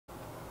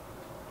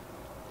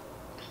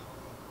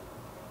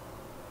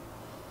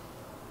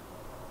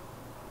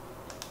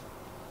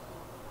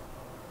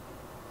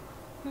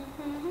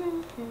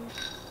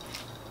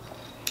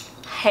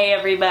Hey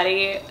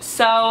everybody,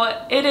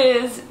 so it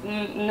is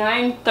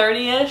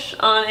 9:30ish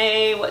on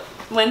a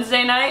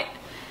Wednesday night,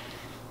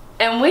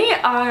 and we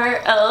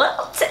are a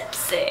little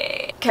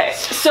tipsy. Okay,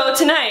 so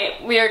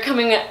tonight we are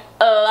coming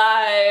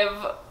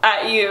live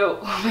at you.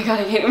 Oh my god,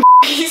 I can't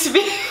even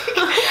speak.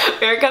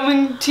 We are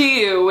coming to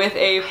you with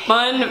a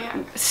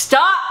fun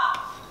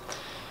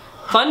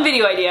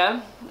video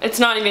idea. It's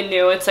not even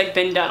new, it's like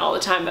been done all the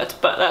time, but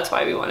that's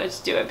why we wanted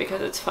to do it,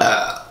 because it's fun.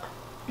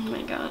 Oh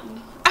my god.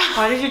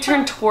 Why did you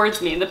turn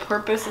towards me? The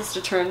purpose is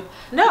to turn...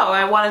 No,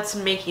 I wanted to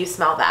make you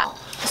smell that.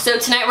 So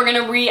tonight we're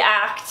gonna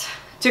react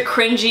to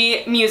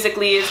Cringey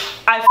Musical.lys.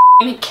 I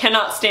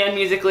cannot stand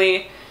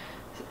Musical.ly.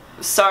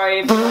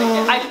 Sorry, but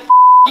I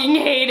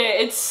hate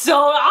it. It's so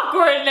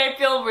awkward and I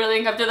feel really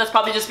uncomfortable. That's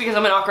probably just because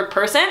I'm an awkward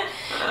person.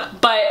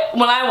 But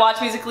when I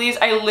watch Musical.lys,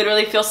 I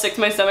literally feel sick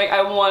to my stomach.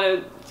 I want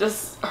to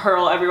just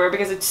hurl everywhere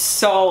because it's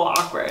so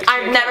awkward.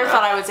 I never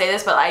thought I would say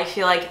this, but I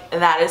feel like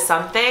that is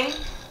something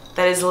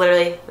that is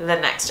literally the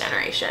next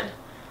generation.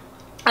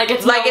 Like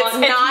it's not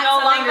something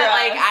that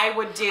like I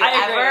would do ever.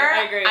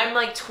 I agree. I'm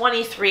like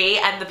 23,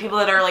 and the people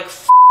that are like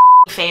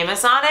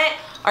famous on it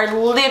are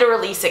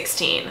literally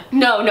 16.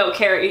 No,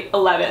 Carrie,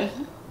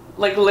 11.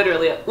 Like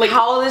literally. Like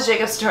how old is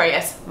Jacob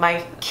Sartorius?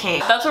 My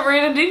king. That's what we're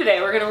gonna do today.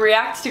 We're gonna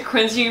react to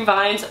cringy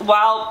vines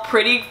while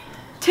pretty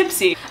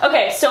tipsy.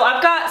 Okay, so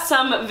I've got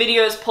some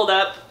videos pulled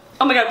up.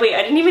 Oh my god, wait,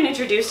 I didn't even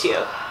introduce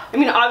you. I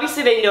mean,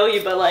 obviously they know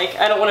you, but like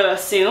I don't want to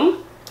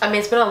assume. I mean,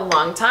 it's been a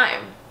long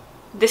time.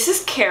 This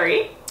is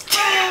Carrie.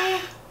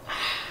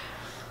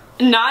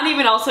 Not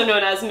even also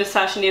known as Miss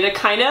Fashionita,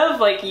 kind of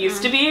like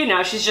used to be.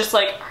 Now she's just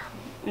like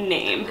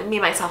name.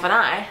 Me, myself, and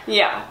I.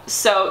 Yeah.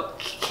 So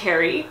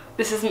Carrie,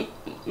 this is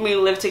we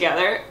live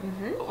together.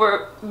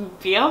 We're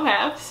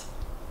BFFs.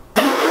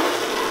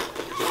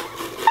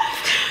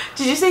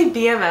 Did you say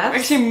BMF?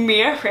 I said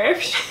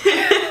BFFs.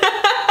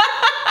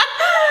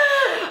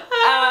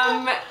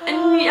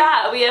 And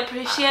yeah, we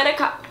appreciate a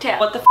cocktail.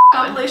 What the f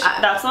compilation?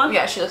 That song?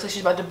 Yeah, she looks like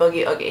she's about to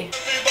boogie oogie.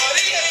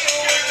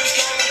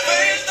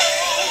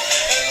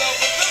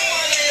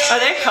 Are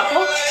they a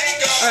couple? Or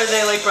are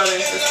they like brother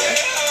and sister?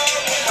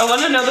 I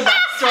want to know the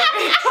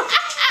backstory.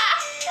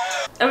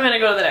 I'm gonna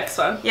go to the next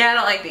one. Yeah, I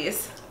don't like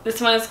these. This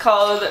one is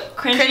called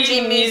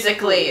Cringey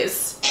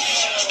Musical.lys.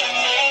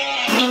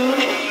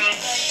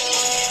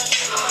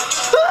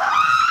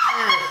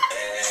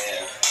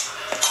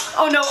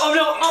 Oh no, oh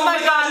no, oh my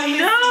god,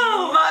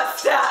 no!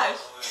 Mustache!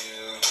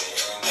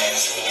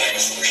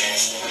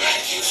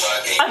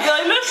 I feel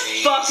like I'm gonna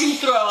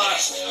fucking throw up.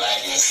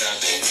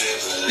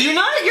 You're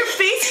not, your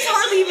face is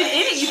hardly even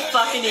in it, you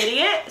fucking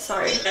idiot.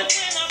 Sorry.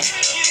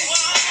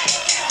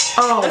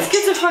 Oh. This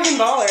kid's a fucking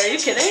baller, are you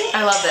kidding?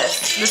 I love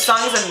this. This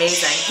song is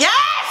amazing.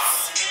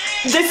 Yes!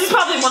 This is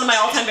probably one of my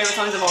all-time favorite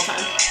songs of all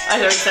time.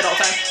 I already said all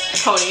time.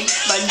 Pony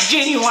by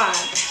Genuine.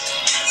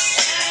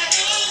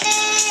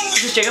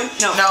 Is this Jacob?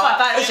 No. No, I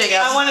thought it was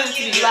Jacob. I wanted it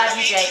to be Love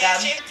you,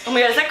 Jacob. Oh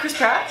my god, is that Chris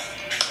Pratt?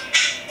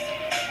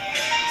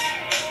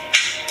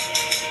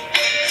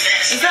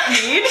 Is that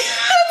weed?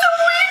 That's a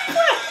weed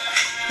plant!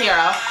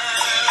 Hero.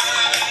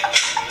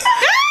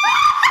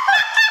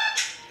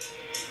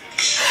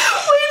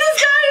 Wait, this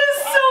guy is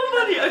so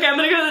funny. Okay, I'm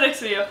gonna go to the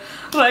next video.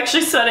 I'm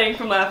actually sweating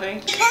from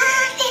laughing.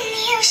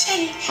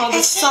 Oh,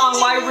 this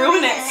song, why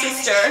ruin it,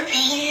 sister?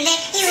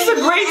 This is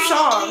a great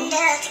song.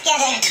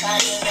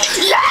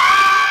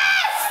 Yes!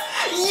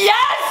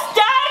 Yes,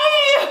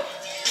 daddy!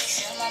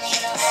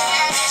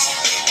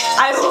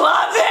 I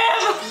love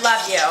him!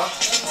 Love you.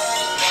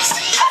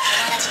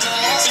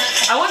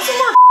 I want some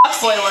more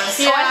boy ones.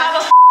 So yeah. I have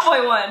a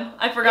boy one.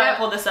 I forgot I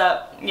pulled this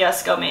up.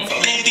 Yes, go me.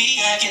 Maybe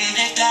I can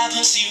make that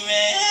pussy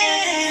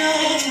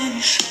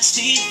red.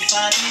 See if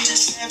I do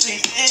this every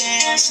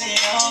day. I say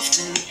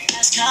often.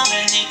 That's how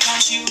many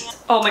times you.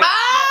 Oh my god.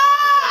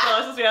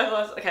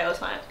 Ah! Okay, let's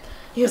find it.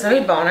 He was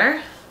any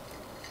boner?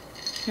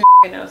 Who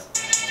knows?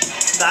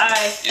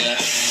 Bye. Yeah.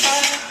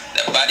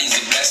 That body's a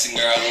blessing,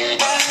 girl. I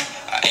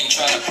ain't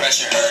trying to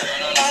pressure her.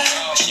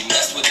 She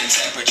messed with the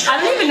temperature. I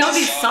don't even know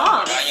these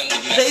songs.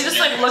 They just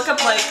like look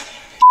up like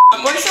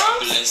boy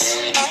songs.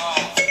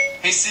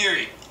 Hey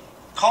Siri,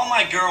 call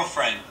my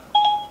girlfriend.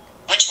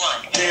 Which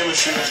one? Damn, it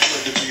feels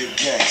good to be a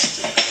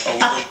gangster. Do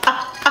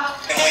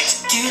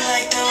you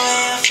like the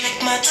way I flick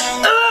my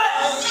tongue?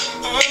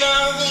 Oh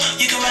no,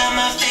 you can ride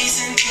my face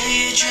until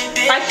you drip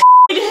it. I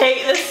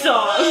hate this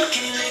song.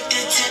 Can you lick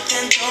the tip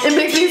and throw It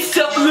makes me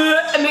so.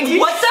 It makes me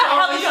What the so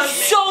hell? This is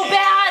so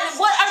bad.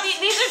 What are these?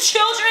 These are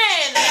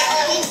children.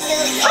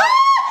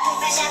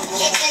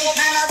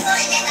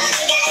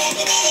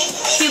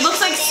 He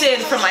looks like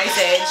Sid from Ice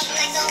Age.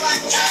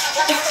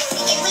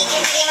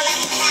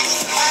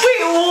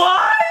 Wait,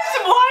 what?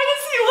 Why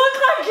does he look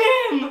like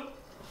him?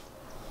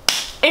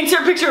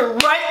 Insert picture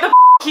right the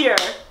here.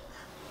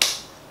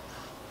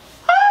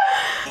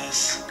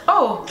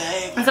 Oh.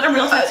 Is that a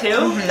real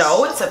tattoo?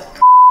 No, it's a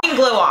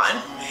glue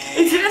on.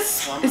 Is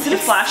it a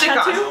flash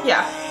tattoo?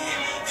 Yeah.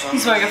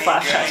 He's wearing a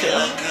flash tattoo.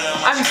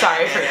 I'm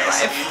sorry for your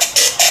life.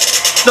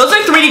 Those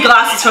are 3D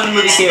glasses from the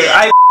movie theater.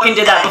 I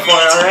did that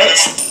before, alright?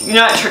 You're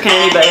not tricking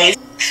anybody.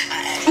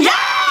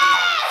 Yes!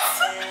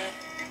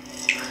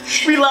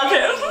 We love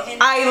him.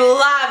 I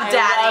love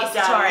Daddy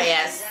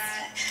Sartorius.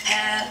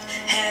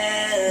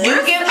 You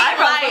give me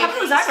eyebrows. What happened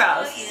to his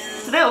eyebrows?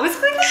 Do they always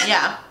clean them?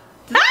 Yeah.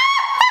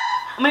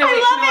 Oh my God,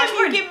 wait, I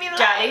love it. You give me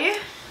Daddy.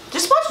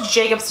 Just watch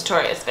Jacob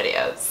Sartorius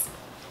videos.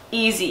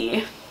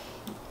 Easy.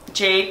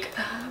 Jake.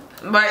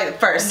 Right,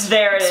 first.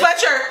 There it is.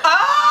 Sweatshirt.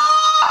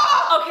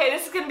 Oh! Okay,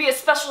 this is going to be a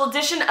special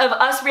edition of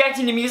us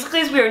reacting to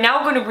Musical.lys. We are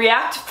now going to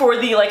react for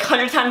the like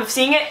 100th time of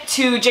seeing it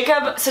to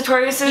Jacob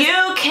Sartorius'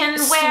 You Can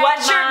Wear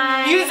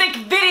Sweatshirt music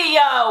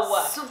video.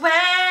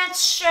 Sweatshirt.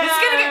 This is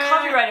going to get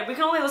copyrighted. We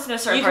can only listen to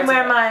certain You parts can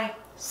wear of it. my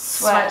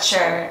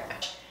sweatshirt.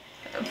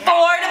 4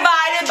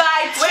 divided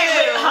by 2.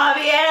 Wait,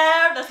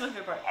 Javier. That's my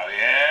favorite part.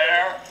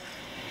 Javier,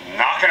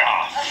 knock it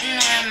off.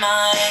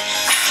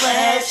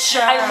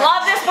 Sweatshirt. I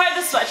love this part.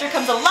 The sweatshirt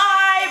comes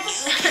alive.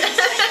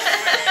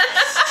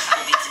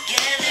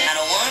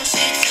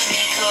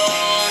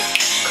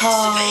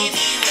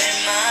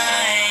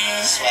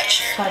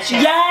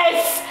 Sweatshirt.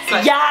 Yes!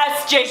 Sweatshirt.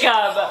 Yes,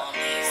 Jacob!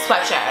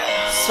 Sweatshirt.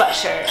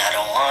 Sweatshirt. I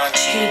don't want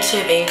You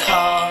to be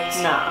called.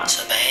 Nah.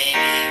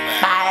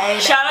 Bye.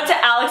 Shout out to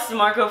Alex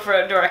DeMarco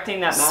for directing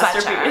that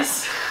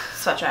masterpiece.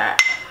 Sweatshirt.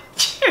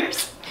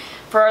 Cheers.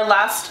 For our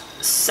last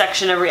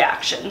section of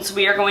reactions,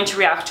 we are going to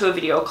react to a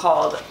video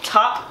called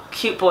Top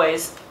Cute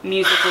Boys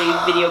Musically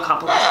Video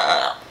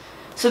Compilation.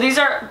 So these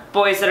are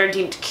boys that are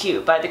deemed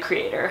cute by the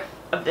creator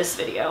of this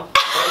video. I love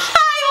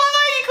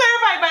how you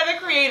clarified by the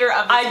creator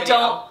of this video. I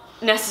don't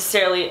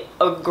necessarily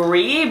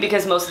agree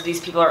because most of these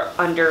people are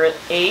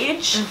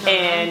underage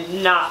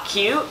and not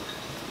cute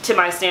to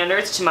my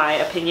standards, to my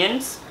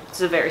opinions.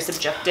 It's a very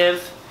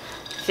subjective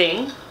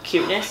thing,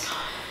 cuteness.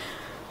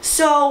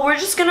 So we're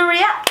just gonna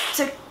react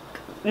to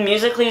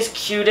Musical.lys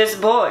cutest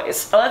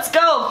boys. Let's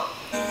go.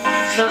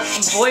 The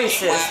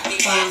voices.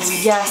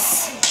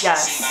 Yes,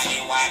 yes.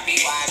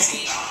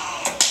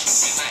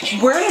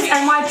 Where is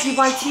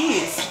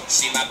NYPYTs?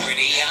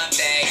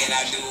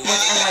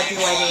 What's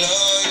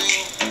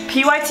NYPYT?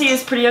 PYT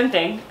is Pretty Young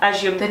Thing,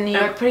 as you. The New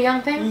York Pretty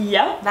Young Thing?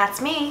 Yep.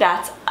 That's me.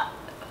 That's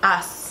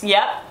us.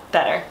 Yep.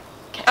 Better.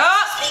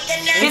 Oh!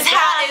 His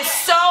hat is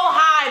so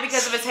high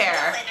because of his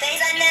hair.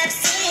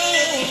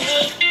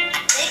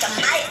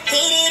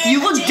 You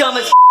look dumb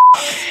as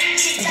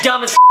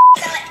dumb as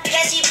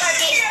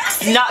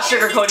not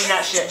sugarcoating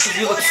that shit because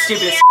you look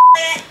stupid as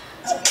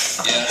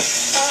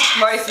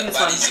I've already seen this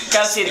one.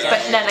 Gotta see it again.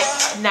 But then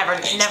never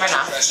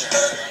enough.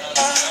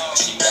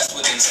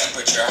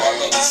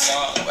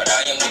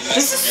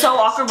 This is so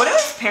awkward. What are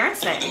his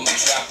parents' names?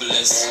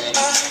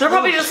 They're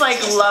probably just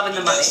like loving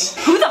the money.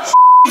 Who the f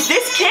is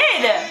this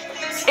kid?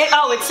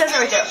 Oh, it says it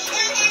right there.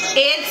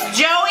 It's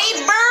Joey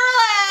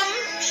Burlem.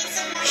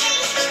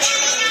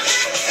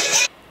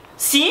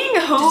 Seeing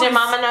who Does your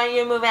mama know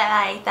you move it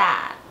like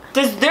that?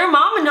 Does their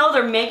mama know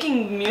they're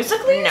making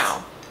Musical.lys?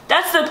 No.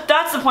 That's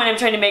the point I'm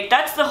trying to make.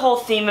 That's the whole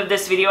theme of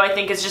this video. I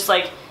think is just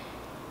like,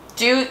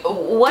 does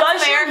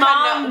your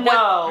mom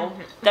know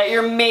that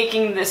you're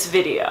making this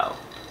video?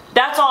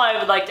 That's all I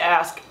would like to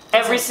ask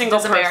every single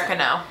person. Does America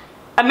know?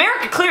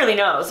 America clearly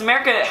knows.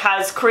 America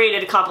has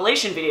created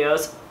compilation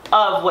videos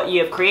of what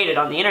you have created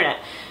on the internet.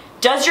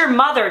 Does your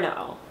mother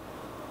know?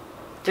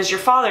 Does your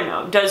father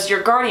know? Does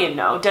your guardian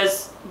know?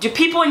 Do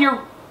people in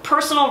your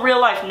personal real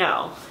life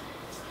know?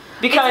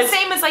 Because it's the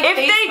same as like if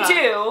Facebook. they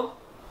do,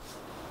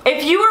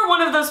 if you are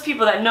one of those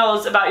people that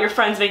knows about your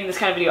friends making this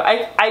kind of video,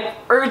 I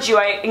urge you,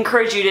 I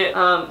encourage you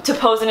to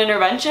pose an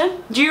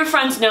intervention. Do your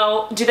friends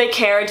know? Do they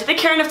care? Do they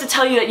care enough to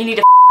tell you that you need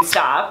to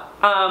stop?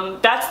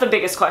 That's the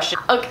biggest question.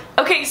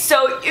 Okay,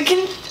 so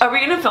are we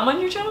gonna film on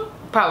your channel?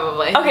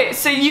 Probably. Okay,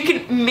 so you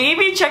can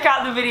maybe check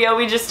out the video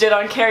we just did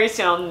on Carrie's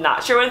channel.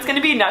 Not sure what it's gonna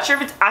be, not sure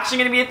if it's actually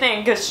gonna be a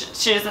thing because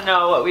she doesn't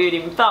know what we would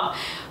even film.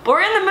 But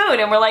we're in the mood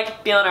and we're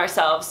like feeling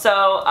ourselves.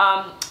 So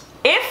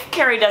if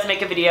Carrie does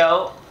make a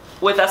video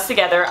with us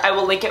together, I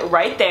will link it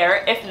right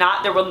there. If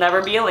not, there will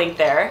never be a link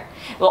there.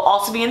 It will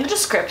also be in the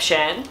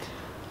description.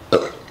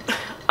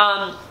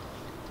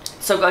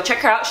 So go check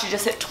her out. She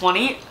just hit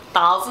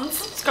 20,000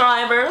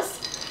 subscribers.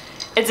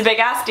 It's a big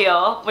ass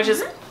deal, which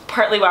is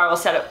partly why we'll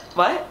set up.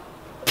 What?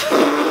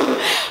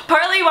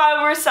 Partly why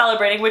we're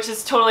celebrating, which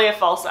is totally a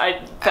false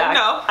fact.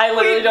 No. I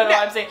literally don't know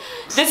what I'm saying.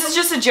 This is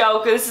just a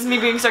joke. This is me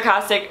being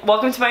sarcastic.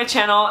 Welcome to my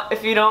channel.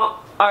 If you don't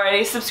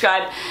already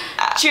subscribe.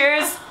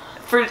 Cheers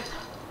for...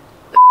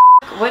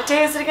 What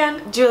day is it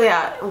again?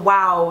 Julia,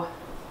 wow.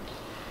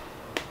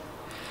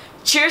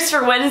 Cheers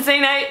for Wednesday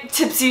night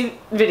tipsy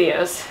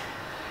videos.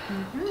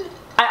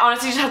 I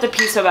honestly just have to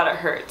pee so bad it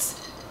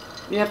hurts.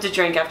 You have to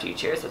drink after you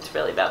cheers. That's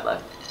really bad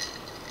luck.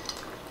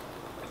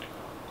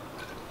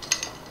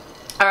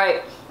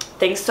 Alright,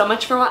 thanks so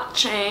much for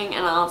watching,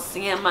 and I'll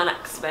see you in my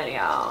next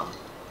video.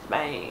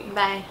 Bye.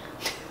 Bye.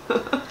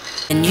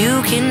 And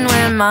you can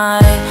wear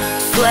my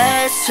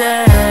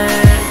sweatshirt,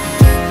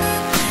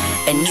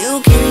 and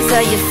you can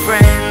tell your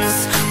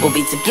friends we'll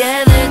be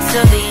together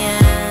till the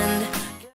end.